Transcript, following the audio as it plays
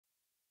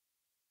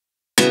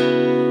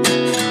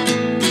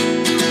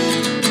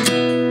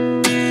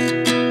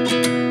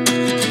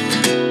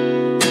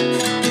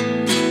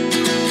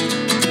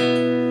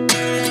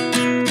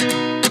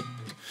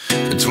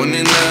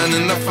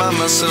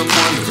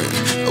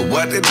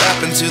what did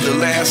happen to the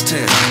last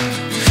 10?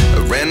 I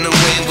ran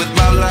away with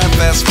my life,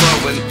 fast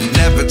forward,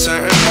 never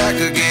turn back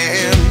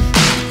again.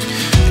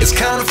 It's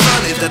kind of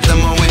funny that the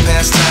more we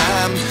pass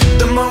time,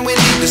 the more we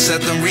need to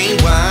set the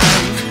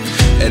rewind.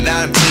 And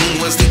 19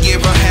 was the year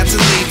I had to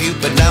leave you,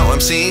 but now I'm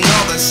seeing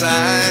all the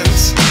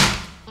signs.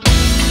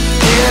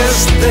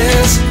 Is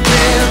this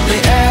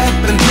really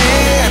happening?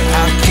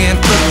 I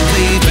can't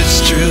believe it's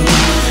true.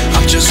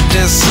 I'm just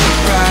as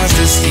surprised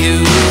as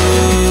you.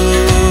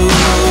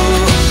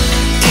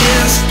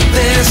 Is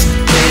this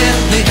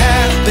really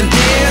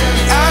happening?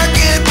 I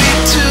can't be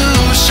too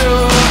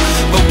sure,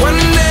 but one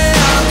day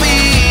I'll be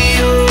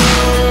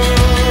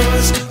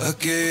yours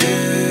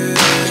again.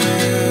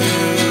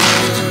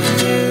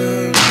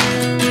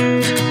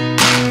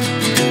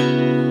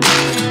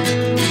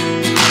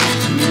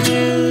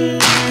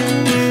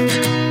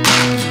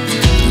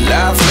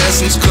 Life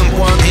lessons come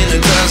one in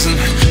a dozen.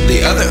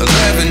 The other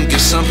 11 get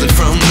something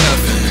from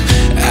nothing.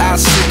 I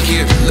sit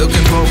here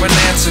looking for an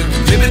answer.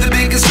 Maybe the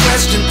biggest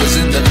question was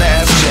in the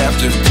last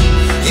chapter.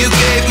 You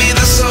gave me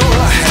the soul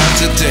I have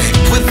today.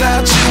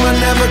 Without you I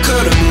never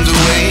could have moved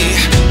away.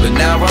 But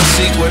now I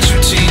see what you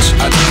teach.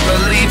 I do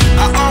believe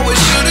I always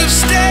should have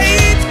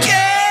stayed.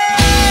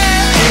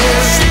 Yeah.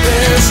 Is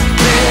this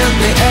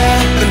really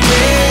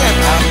happening?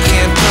 I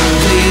can't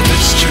believe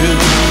it's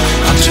true.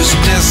 I'm just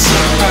as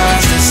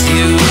surprised as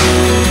you.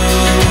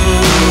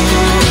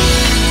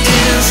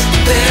 Is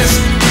this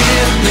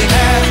really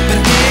happening?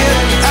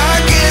 I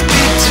can't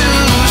be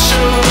too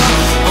sure,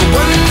 but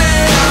one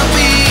day I'll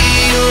be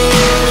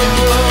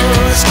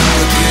yours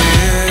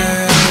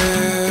again.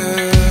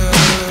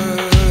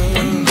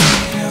 One day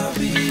I'll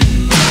be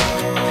yours.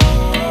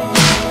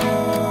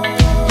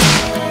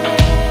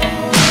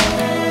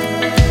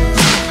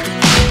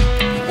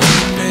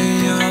 One day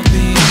I'll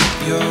be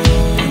yours.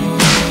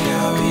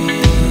 I'll be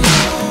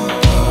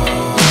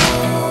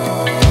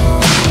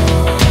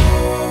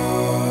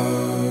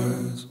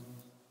yours.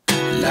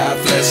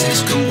 Life lessons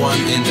come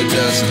one in a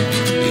dozen.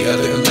 The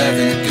other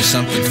 11 get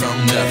something from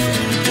nothing.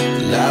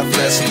 Life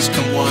lessons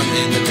come one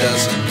in a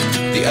dozen.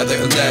 The other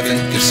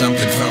 11 get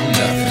something from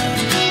nothing.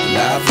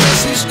 Life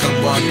lessons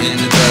come one in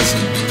a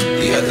dozen.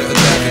 The other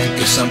 11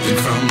 get something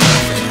from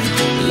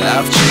nothing.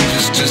 Life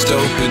changes just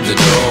open the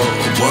door.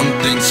 One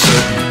thing's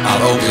certain,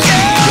 I'll always be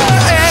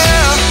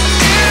yours.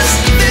 Is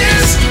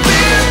this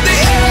really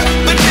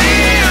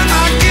happening?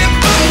 I can't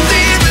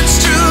believe it's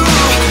true.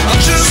 I'm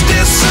just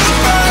as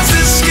surprised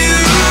as you.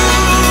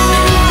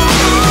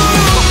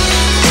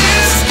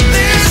 Is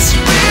this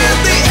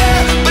really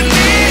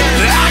happening?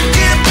 I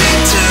can't be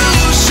too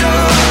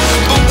sure,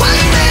 but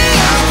one day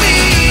I'll be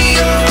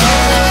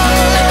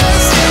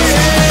yours.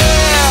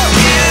 Yeah.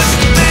 Is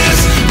this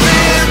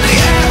really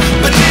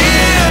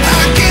happening?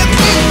 I can't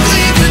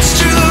believe it's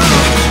true.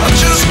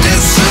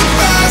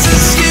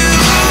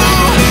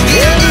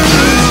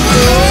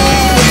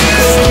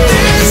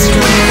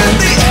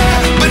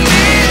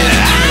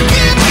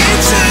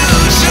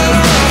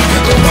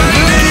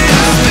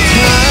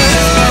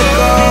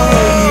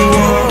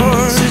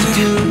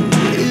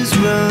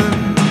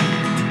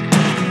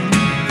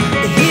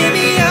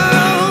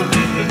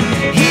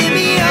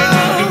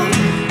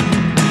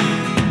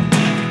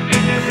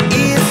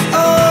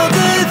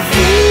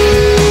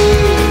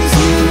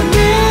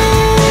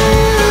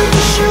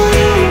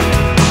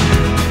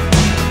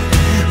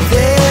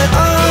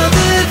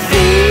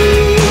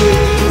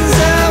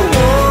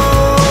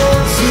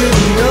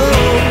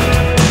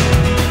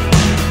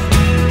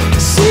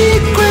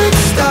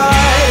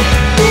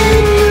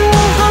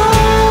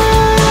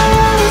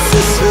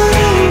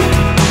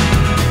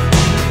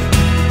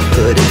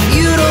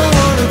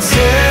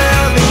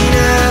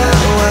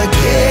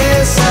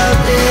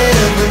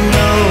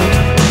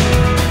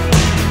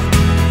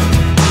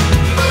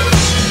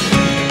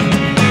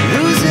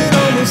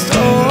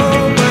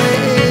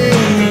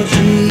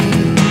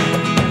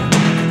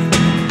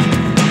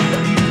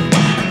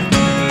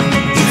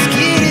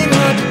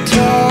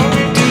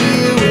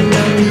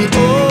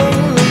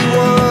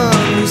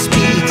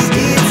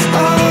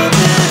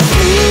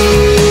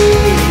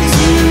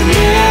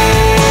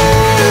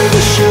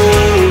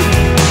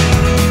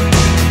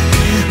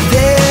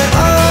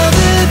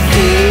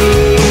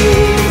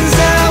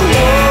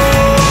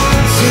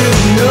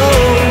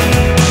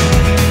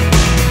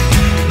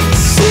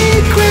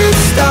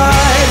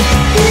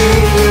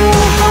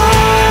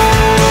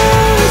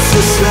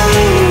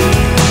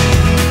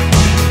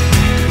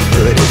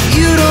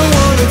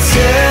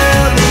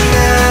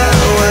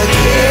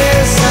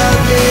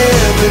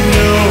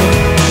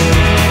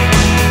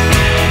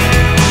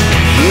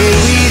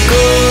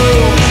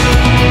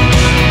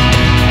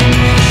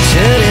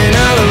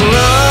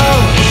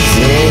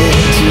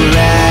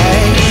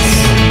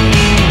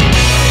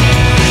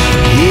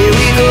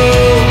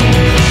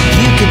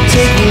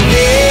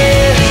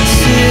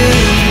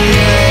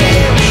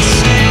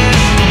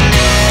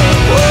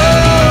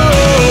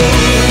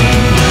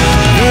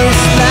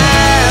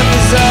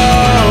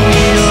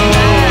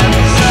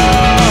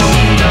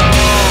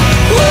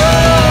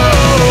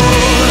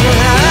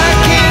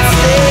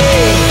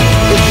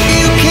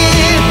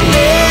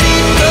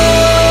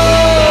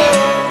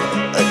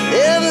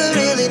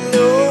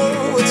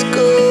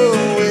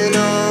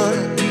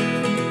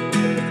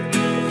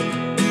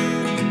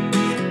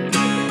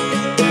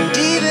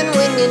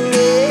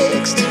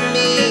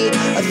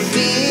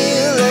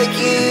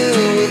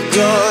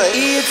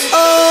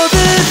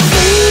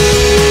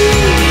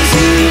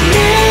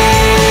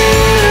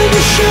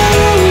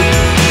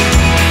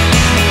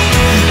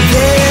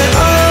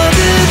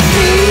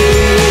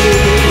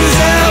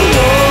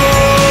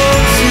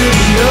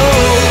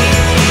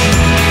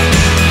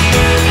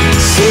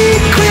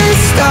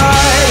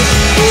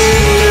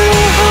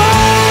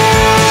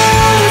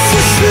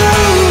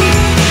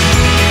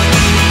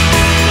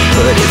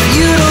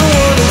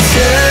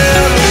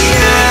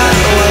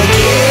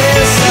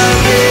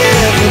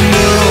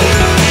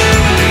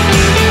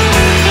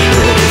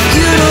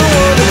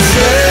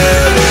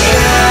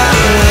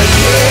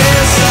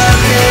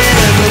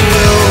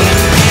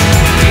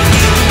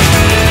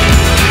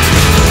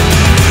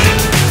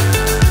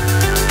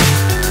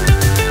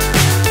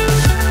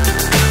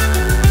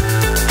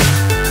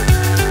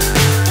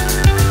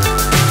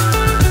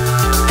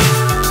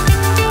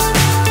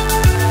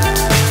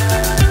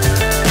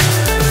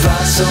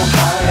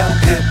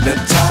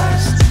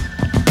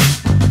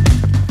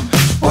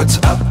 What's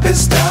up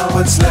is down,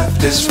 what's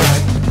left is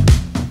right.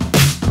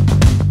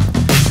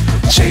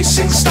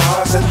 Chasing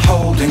stars and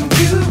holding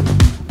you.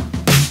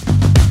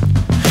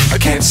 I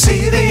can't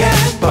see the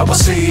end, but we'll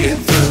see it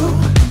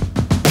through.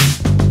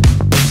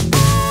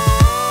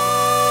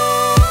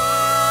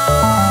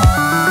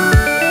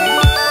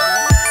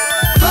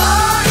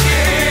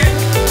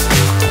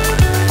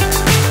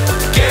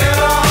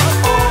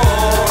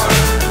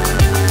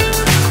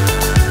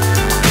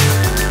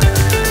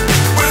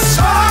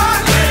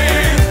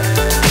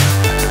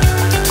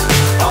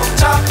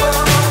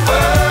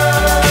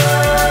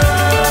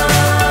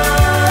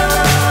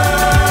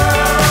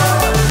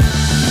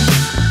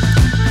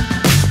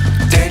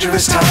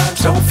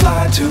 Times don't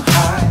fly too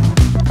high.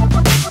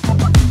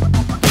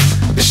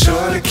 Be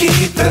sure to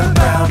keep the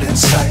ground in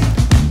sight.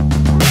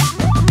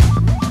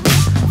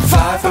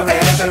 Fly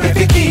forever if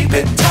you keep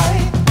it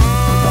tight.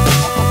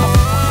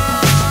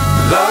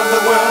 Love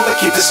the world but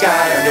keep the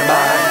sky on your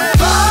mind.